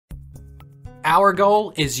Our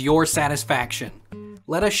goal is your satisfaction.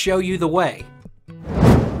 Let us show you the way.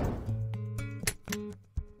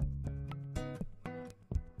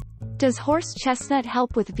 Does horse chestnut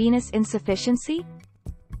help with venous insufficiency?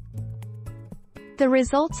 The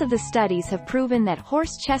results of the studies have proven that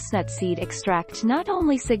horse chestnut seed extract not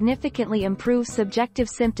only significantly improves subjective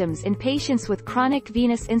symptoms in patients with chronic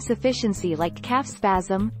venous insufficiency like calf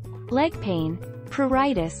spasm, leg pain,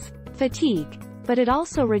 pruritus, fatigue, but it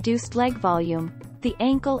also reduced leg volume, the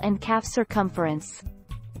ankle and calf circumference.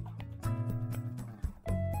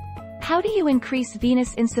 How do you increase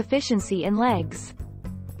venous insufficiency in legs?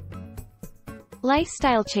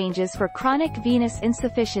 Lifestyle changes for chronic venous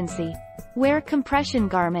insufficiency. Wear compression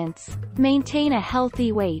garments. Maintain a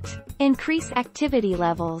healthy weight. Increase activity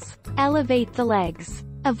levels. Elevate the legs.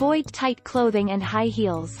 Avoid tight clothing and high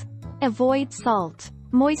heels. Avoid salt.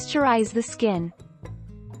 Moisturize the skin.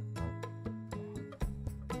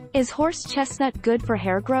 Is horse chestnut good for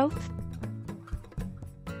hair growth?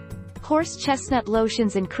 Horse chestnut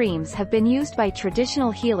lotions and creams have been used by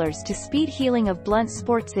traditional healers to speed healing of blunt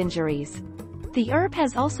sports injuries. The herb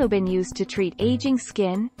has also been used to treat aging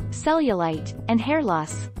skin, cellulite, and hair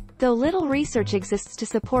loss, though little research exists to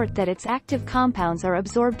support that its active compounds are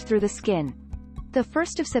absorbed through the skin.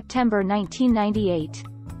 1st of September 1998.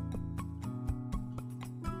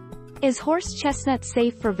 Is horse chestnut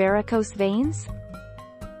safe for varicose veins?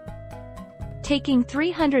 Taking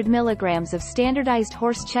 300 milligrams of standardized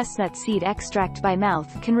horse chestnut seed extract by mouth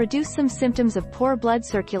can reduce some symptoms of poor blood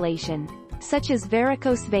circulation, such as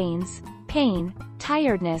varicose veins, pain,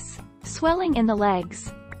 tiredness, swelling in the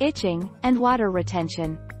legs, itching, and water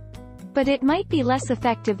retention. But it might be less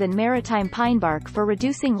effective than maritime pine bark for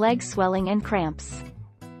reducing leg swelling and cramps.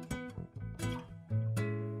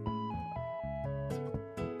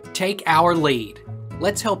 Take our lead.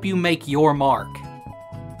 Let's help you make your mark.